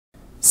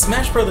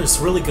Smash Bros.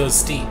 Really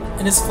goes deep,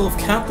 and is full of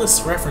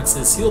countless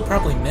references you will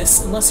probably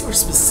miss unless you are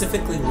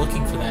specifically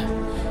looking for them,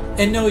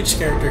 and know each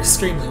character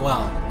extremely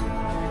well.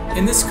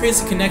 In this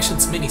Crazy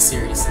Connections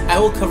miniseries, I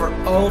will cover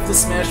all of the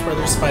Smash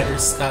Bros.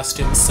 Fighters'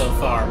 costumes so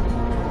far.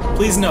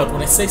 Please note,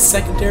 when I say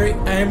secondary,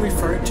 I am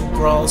referring to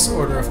Brawl's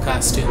order of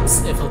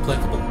costumes, if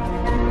applicable.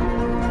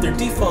 Their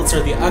defaults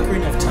are the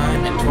Ocarina of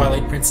Time and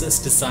Twilight Princess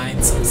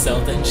designs of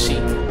Zelda and Sheik.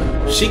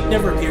 Sheik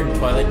never appeared in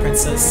Twilight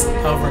Princess,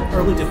 however in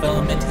early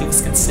development he was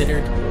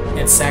considered,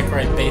 and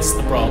Sakurai based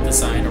the Brawl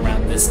design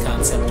around this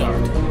concept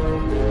art.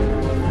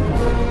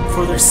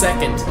 For their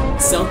second,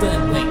 Zelda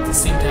and Link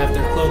seem to have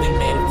their clothing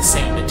made of the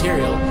same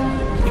material,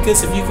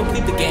 because if you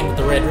complete the game with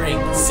the red ring,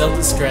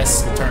 Zelda's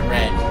dress will turn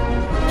red.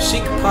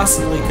 Sheik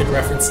possibly could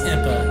reference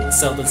Impa,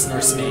 Zelda's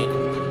nursemaid.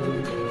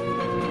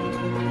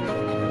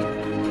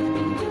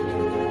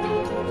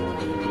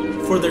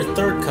 For their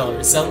third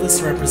color,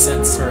 Zelda's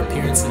represents her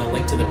appearance in A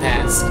Link to the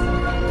Past,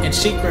 and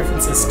Sheik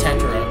references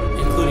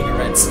Tetra, including a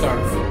red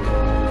scarf.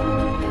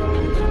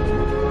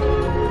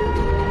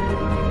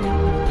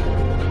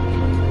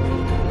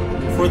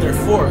 For their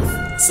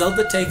fourth,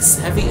 Zelda takes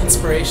heavy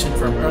inspiration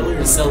from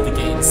earlier Zelda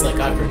games like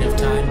Ocarina of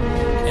Time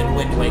and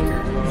Wind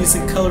Waker,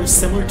 using colors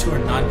similar to her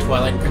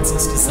non-Twilight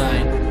Princess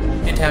design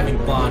and having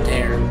blonde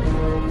hair.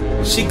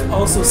 Sheik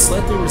also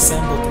slightly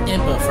resembled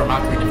Impa from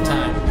Ocarina of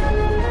Time.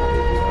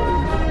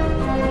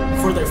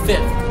 For their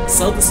fifth,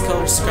 Zelda's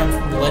colors come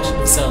from The Legend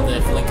of Zelda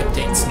if Link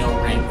obtains no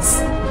rings.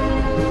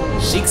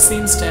 Sheik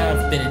seems to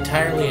have been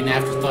entirely an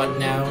afterthought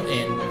now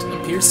and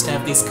appears to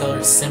have these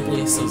colors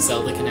simply so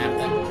Zelda can have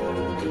them.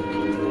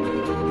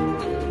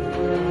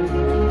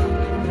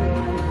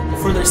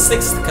 For their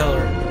sixth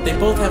color, they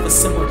both have a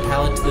similar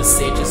palette to the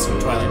sages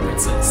from Twilight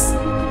Princess.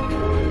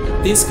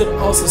 These could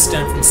also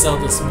stem from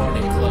Zelda's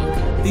mourning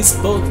cloak. These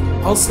both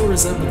also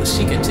resemble the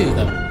Sheikah too,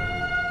 though.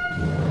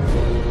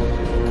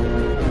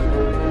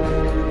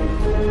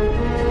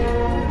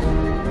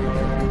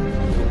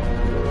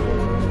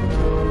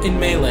 In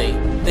Melee,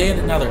 they had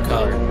another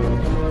color.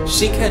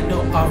 Sheik had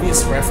no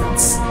obvious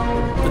reference,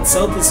 but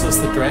Zelda's was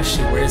the dress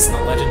she wears in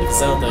The Legend of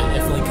Zelda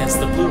if Link has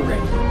the blue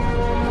ring.